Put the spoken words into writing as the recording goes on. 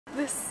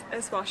This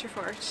is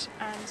Waterford,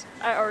 and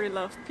I already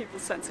love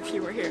people's sense of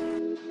humour here.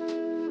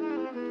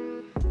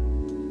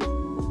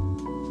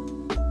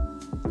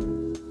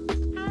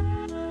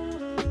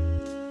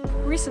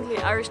 Recently,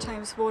 Irish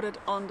Times voted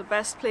on the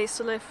best place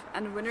to live,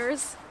 and the winner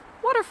is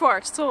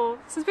Waterford. So,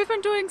 since we've been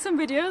doing some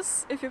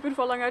videos, if you've been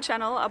following our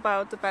channel,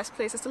 about the best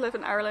places to live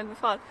in Ireland, we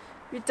thought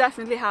we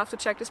definitely have to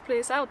check this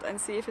place out and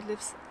see if it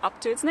lives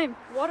up to its name.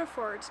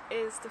 Waterford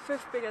is the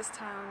 5th biggest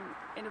town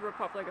in the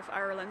Republic of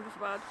Ireland with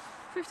about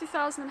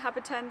 50,000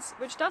 inhabitants,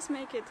 which does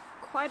make it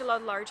quite a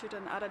lot larger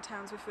than other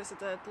towns we've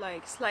visited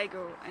like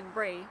Sligo and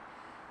Bray.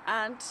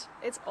 And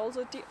it's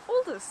also the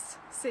oldest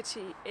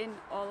city in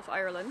all of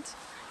Ireland,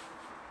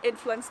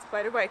 influenced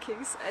by the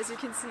Vikings, as you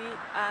can see,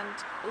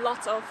 and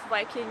lots of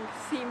Viking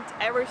themed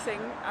everything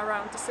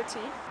around the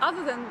city.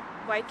 Other than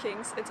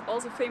Vikings, it's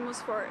also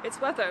famous for its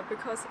weather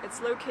because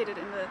it's located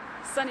in the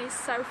sunny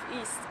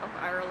southeast of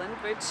Ireland,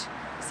 which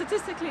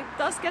statistically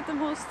does get the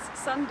most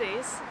sun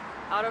days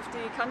out of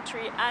the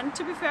country, and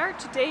to be fair,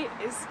 today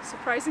is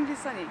surprisingly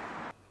sunny.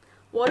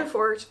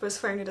 Waterford was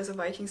founded as a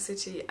Viking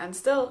city, and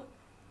still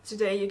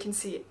today you can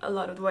see a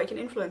lot of the Viking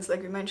influence.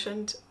 Like we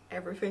mentioned,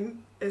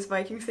 everything is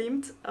Viking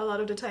themed a lot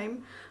of the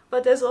time,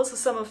 but there's also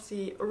some of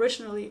the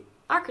originally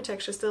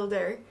architecture still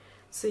there.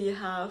 So you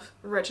have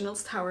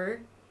Reginald's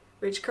Tower,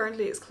 which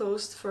currently is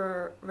closed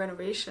for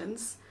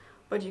renovations,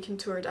 but you can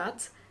tour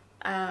that.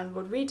 And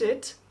what we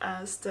did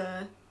as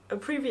the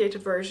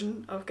abbreviated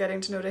version of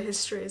getting to know the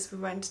history is we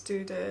went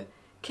to the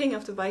King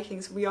of the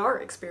Vikings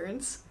VR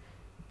experience.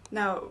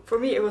 Now, for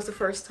me it was the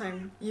first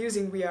time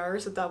using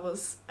VR, so that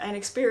was an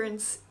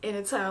experience in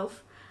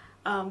itself.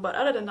 But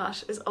other than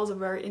that, it's also a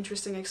very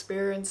interesting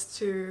experience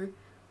to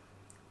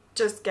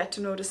just get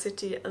to know the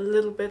city a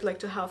little bit, like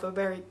to have a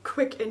very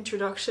quick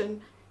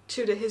introduction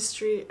to the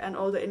history and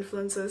all the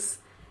influences.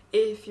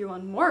 If you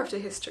want more of the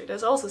history,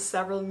 there's also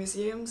several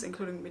museums,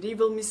 including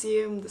Medieval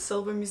Museum, the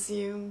Silver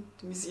Museum,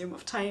 the Museum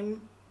of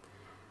Time.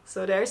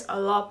 So there's a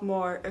lot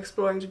more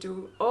exploring to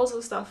do. Also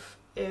stuff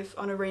if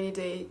on a rainy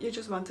day you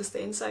just want to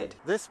stay inside.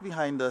 This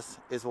behind us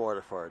is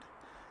Waterford.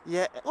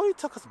 Yeah, it only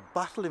took us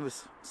battling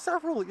with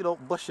several,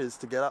 bushes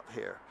to get up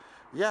here.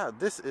 Yeah,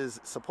 this is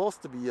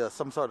supposed to be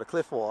some sort of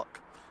cliff walk.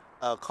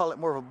 I'll call it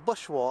more of a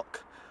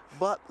bushwalk,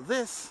 but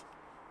this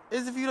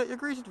is the view that you're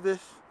greeted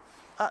with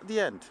at the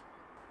end.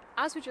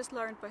 As we just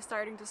learned by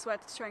starting to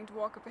sweat trying to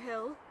walk up a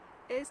hill,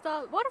 is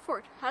that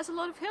Waterford has a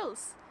lot of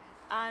hills.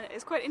 And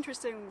it's quite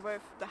interesting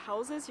with the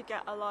houses, you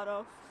get a lot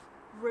of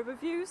river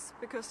views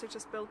because they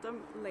just built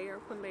them layer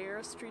upon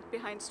layer, street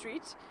behind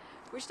street,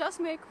 which does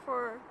make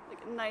for like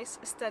a nice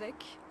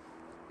aesthetic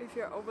if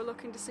you're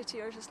overlooking the city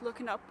or just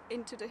looking up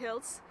into the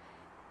hills.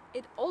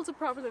 It also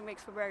probably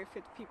makes for very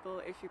fit people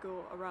if you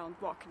go around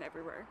walking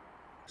everywhere.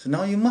 So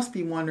now you must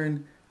be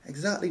wondering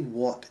exactly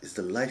what is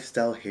the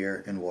lifestyle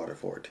here in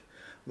Waterford.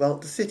 Well,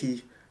 the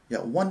city,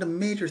 one of the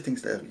major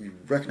things that you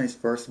recognize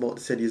first about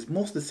the city is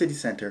most of the city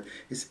centre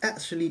is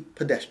actually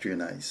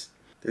pedestrianised.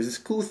 There's this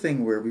cool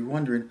thing where we're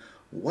wondering,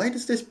 why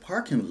does this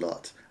parking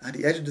lot at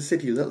the edge of the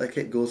city look like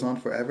it goes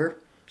on forever?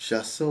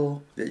 Just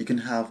so that you can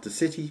have the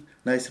city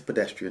nice and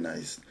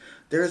pedestrianised.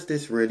 There's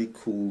this really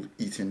cool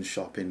eating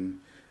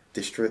shopping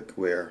district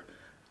where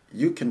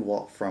you can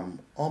walk from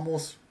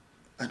almost,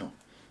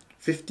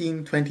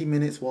 15-20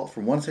 minutes walk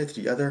from one side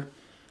to the other,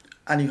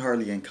 and you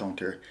hardly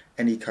encounter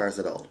any cars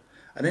at all.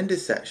 And in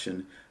this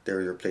section there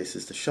are your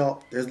places to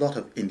shop. There's a lot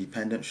of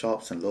independent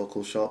shops and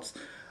local shops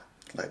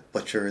like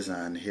butchers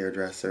and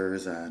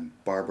hairdressers and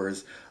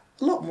barbers,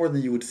 a lot more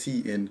than you would see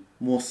in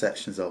most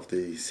sections of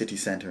the city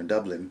centre in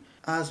Dublin.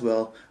 As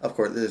well, of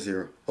course, there's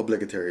your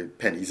obligatory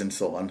pennies and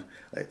so on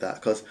like that,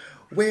 because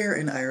where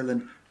in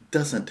Ireland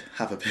doesn't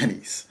have a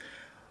pennies?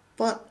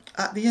 But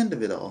at the end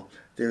of it all,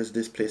 there's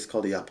this place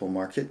called the Apple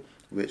Market,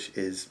 which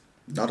is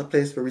not a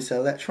place where we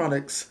sell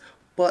electronics,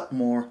 but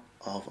more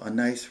of a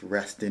nice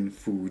resting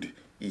food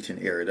eating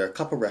area. There are a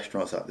couple of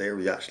restaurants out there.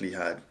 We actually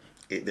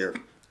ate there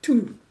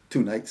two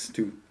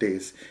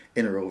days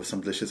in a row with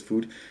some delicious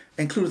food,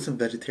 including some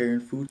vegetarian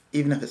food.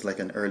 Even if it's like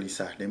an early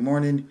Saturday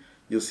morning,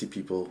 you'll see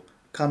people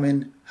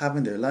coming,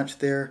 having their lunch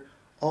there,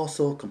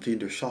 also completing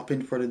their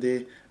shopping for the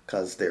day,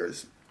 because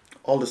there's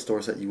all the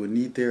stores that you would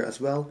need there as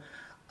well.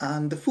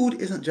 And the food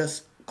isn't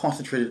just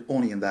concentrated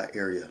only in that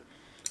area.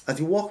 As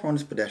you walk around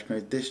this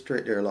pedestrian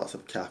district, there are lots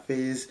of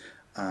cafes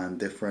and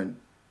different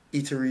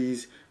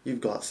eateries. You've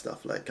got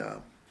stuff like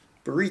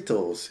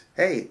burritos.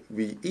 Hey,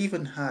 we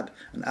even had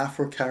an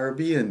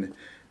Afro-Caribbean,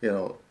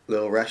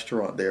 little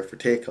restaurant there for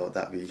takeout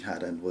that we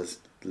had and was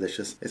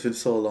delicious. It's been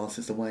so long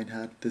since the wine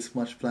had this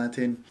much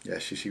plantain. Yeah,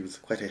 she was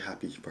quite a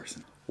happy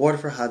person.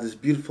 Waterford has this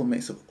beautiful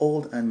mix of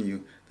old and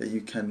new that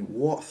you can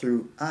walk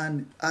through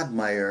and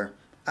admire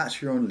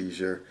at your own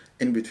leisure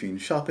in between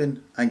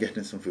shopping and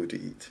getting some food to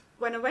eat.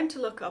 When I went to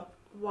look up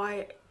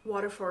why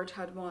Waterford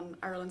had won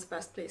Ireland's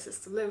Best Places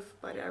to Live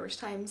by the Irish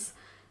Times,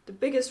 the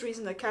biggest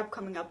reason that kept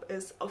coming up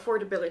is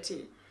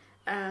affordability.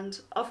 And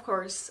of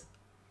course,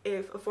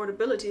 if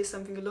affordability is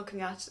something you're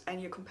looking at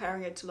and you're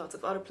comparing it to lots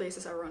of other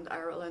places around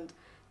Ireland,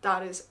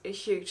 that is a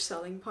huge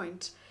selling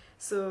point.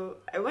 So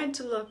I went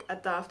to look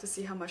at DAF to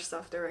see how much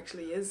stuff there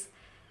actually is.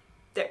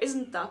 There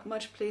isn't that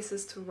much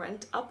places to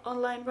rent up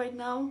online right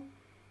now.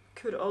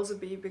 Could also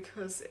be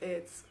because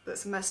the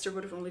semester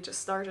would have only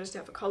just started. They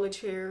have a college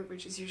here,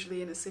 which is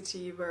usually in a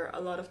city where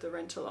a lot of the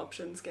rental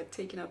options get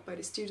taken up by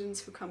the students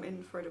who come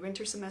in for the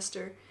winter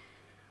semester.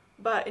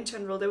 But in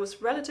general, there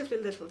was relatively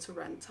little to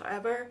rent.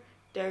 However,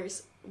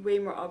 there's way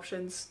more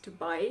options to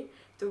buy.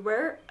 There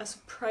were a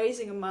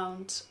surprising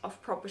amount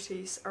of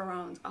properties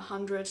around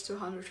 100 to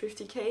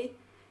 150k.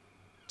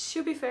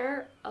 To be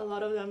fair, a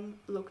lot of them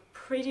look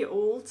pretty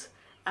old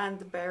and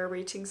the bear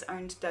ratings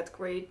aren't that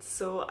great,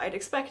 so I'd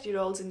expect you'd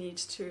also need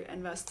to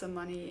invest some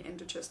money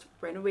into just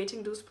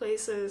renovating those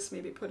places,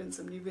 maybe put in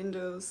some new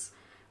windows,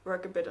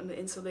 work a bit on the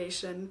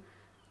insulation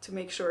to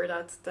make sure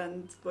that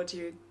then what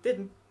you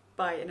didn't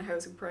buy in a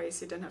housing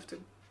price you then have to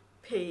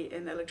pay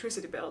in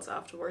electricity bills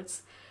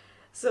afterwards.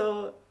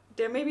 So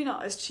they're maybe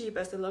not as cheap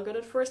as they look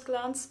at first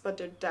glance, but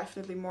they're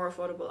definitely more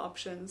affordable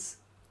options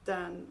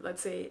than,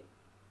 let's say,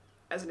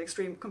 as an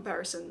extreme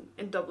comparison,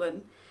 in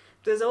Dublin.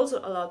 There's also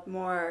a lot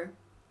more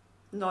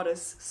not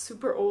as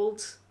super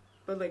old,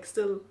 but like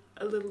still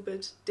a little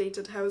bit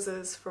dated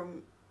houses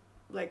from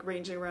like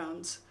ranging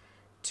around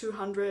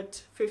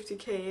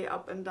 250k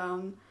up and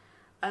down.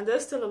 And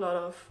there's still a lot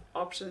of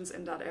options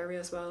in that area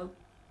as well.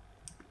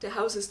 The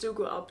houses do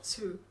go up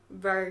to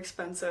very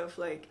expensive.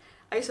 Like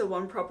I saw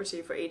one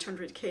property for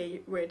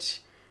 800k,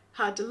 which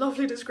had the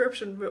lovely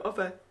description of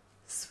a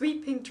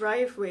sweeping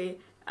driveway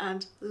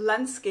and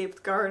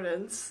landscaped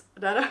gardens.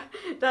 That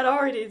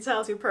already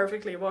tells you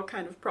perfectly what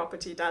kind of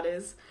property that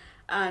is.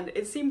 And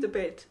it seemed a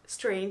bit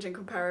strange in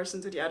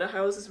comparison to the other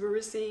houses we were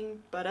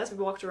seeing, but as we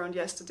walked around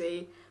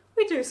yesterday,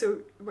 we do so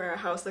where a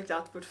house like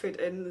that would fit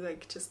in,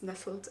 like just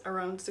nestled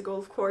around the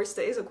golf course.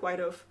 There is a quite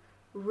of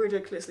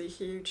ridiculously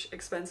huge,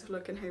 expensive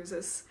looking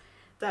houses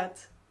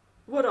that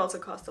would also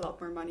cost a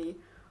lot more money.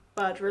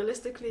 But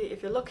realistically,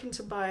 if you're looking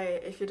to buy,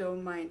 if you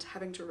don't mind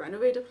having to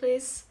renovate a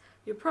place,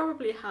 you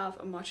probably have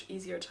a much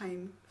easier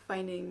time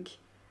finding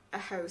a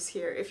house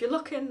here. If you're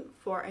looking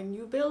for a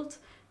new build,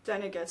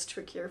 then it gets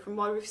trickier. From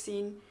what we've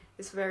seen,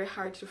 it's very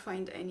hard to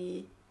find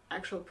any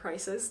actual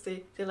prices.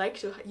 They like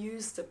to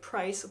use the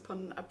price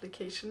upon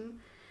application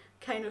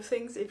kind of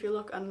things if you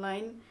look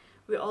online.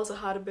 We also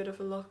had a bit of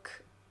a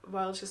look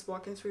while just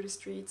walking through the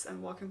streets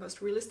and walking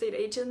past real estate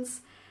agents,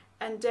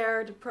 and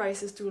there the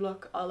prices do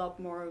look a lot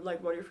more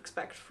like what you'd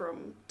expect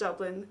from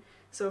Dublin.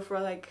 So for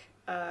like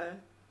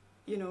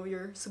you know,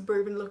 your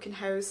suburban looking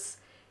house,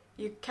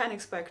 you can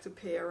expect to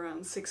pay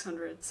around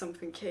 600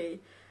 something k.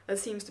 That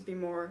seems to be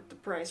more the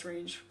price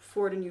range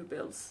for the new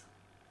builds.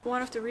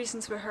 One of the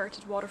reasons we heard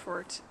that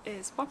Waterford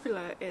is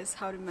popular is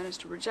how they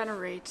managed to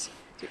regenerate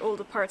the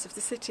older parts of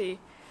the city.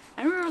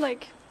 And we were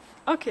like,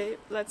 okay,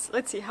 let's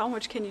see how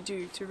much can you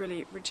do to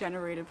really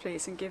regenerate a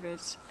place and give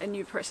it a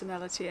new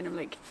personality. And I'm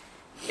like,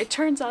 it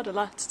turns out a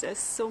lot. There's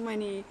so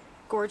many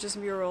gorgeous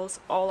murals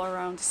all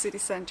around the city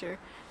centre.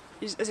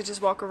 As you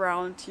just walk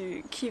around,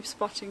 you keep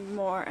spotting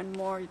more and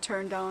more. You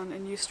turn down a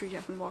new street you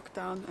haven't walked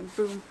down and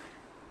boom,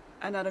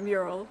 another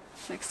mural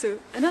next to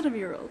another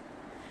mural.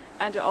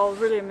 And they're all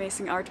really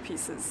amazing art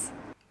pieces.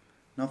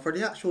 Now for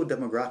the actual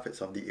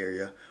demographics of the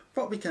area,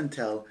 what we can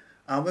tell,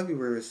 when we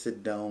were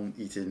sitting down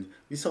eating,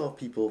 we saw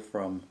people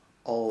from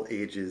all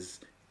ages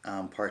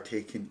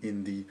partaking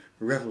in the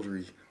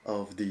revelry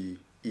of the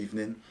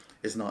evening.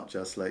 It's not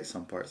just like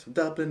some parts of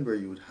Dublin where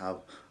you would have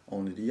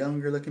only the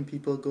younger looking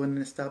people going in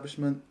an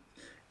establishment.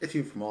 If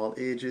you're from all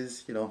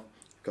ages, you know,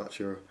 you've got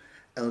your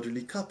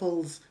elderly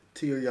couples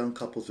to your young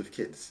couples with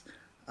kids.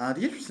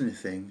 The interesting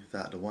thing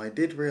that the one I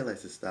did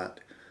realise is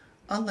that,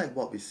 unlike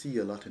what we see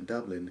a lot in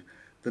Dublin,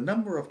 the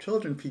number of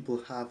children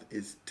people have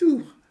is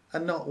 2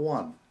 and not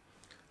 1.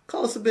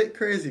 Call us a bit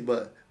crazy,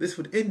 but this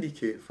would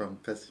indicate from,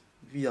 because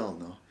we all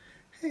know,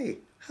 hey,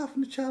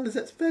 having a child is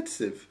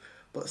expensive.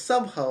 But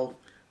somehow,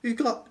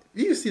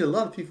 you've seen a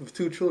lot of people with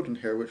 2 children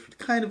here, which would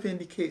kind of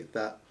indicate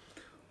that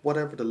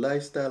whatever the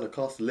lifestyle or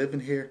cost of living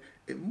here,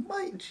 it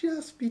might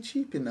just be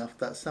cheap enough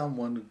that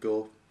someone would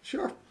go,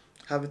 sure,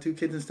 having 2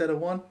 kids instead of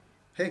 1.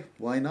 Hey,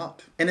 why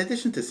not? In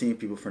addition to seeing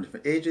people from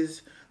different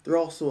ages, there are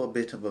also a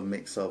bit of a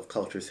mix of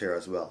cultures here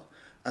as well.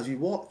 As we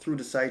walked through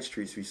the side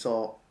streets, we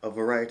saw a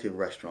variety of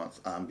restaurants.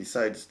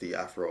 Besides the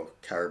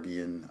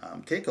Afro-Caribbean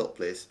takeout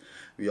place,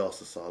 we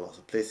also saw lots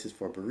of places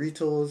for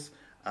burritos,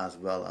 as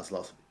well as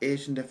lots of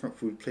Asian different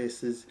food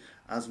places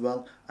as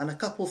well, and a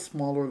couple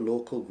smaller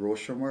local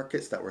grocery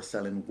markets that were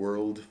selling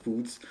world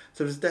foods.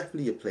 So there's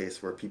definitely a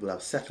place where people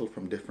have settled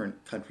from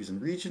different countries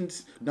and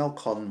regions, now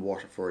calling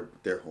Waterford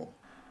their home.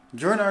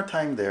 During our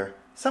time there,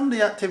 some of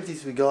the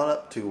activities we got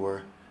up to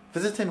were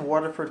visiting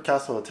Waterford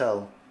Castle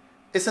Hotel.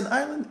 It's an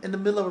island in the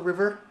middle of a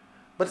river,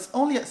 but it's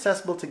only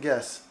accessible to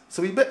guests,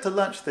 so we bit to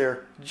lunch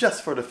there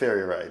just for the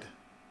ferry ride.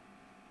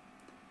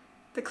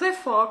 The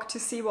cliff walk to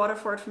see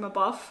Waterford from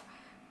above.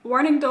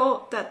 Warning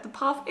though that the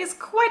path is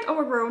quite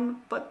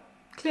overgrown, but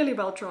clearly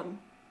well trodden.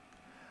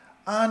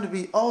 And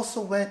we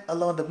also went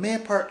along the main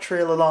park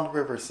trail along the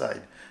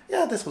riverside.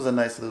 Yeah, this was a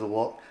nice little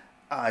walk.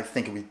 I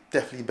think it would be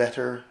definitely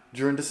better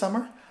during the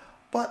summer.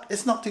 but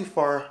it's not too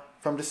far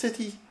from the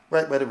city,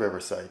 right by the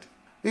riverside.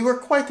 We were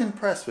quite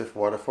impressed with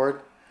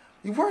Waterford.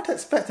 We weren't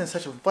expecting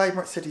such a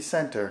vibrant city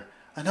centre,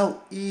 and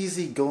how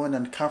easy going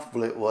and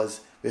comfortable it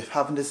was with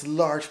having this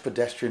large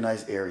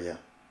pedestrianised area.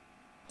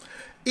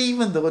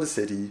 Even though the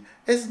city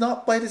is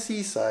not by the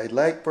seaside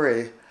like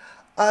Bray,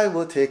 I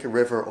will take a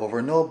river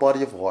over no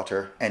body of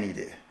water any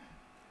day.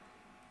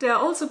 There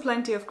are also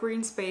plenty of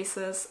green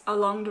spaces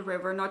along the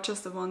river, not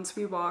just the ones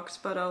we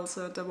walked, but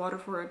also the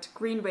Waterford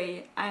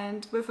Greenway.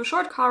 And with a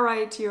short car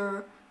ride,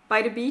 you're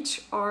by the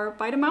beach or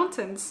by the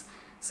mountains.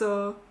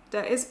 So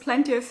there is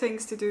plenty of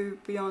things to do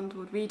beyond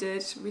what we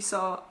did. We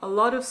saw a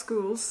lot of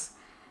schools,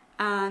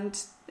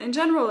 and in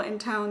general in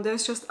town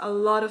there's just a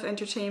lot of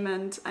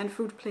entertainment and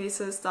food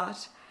places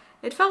that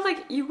it felt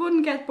like you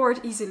wouldn't get bored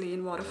easily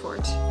in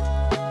Waterford.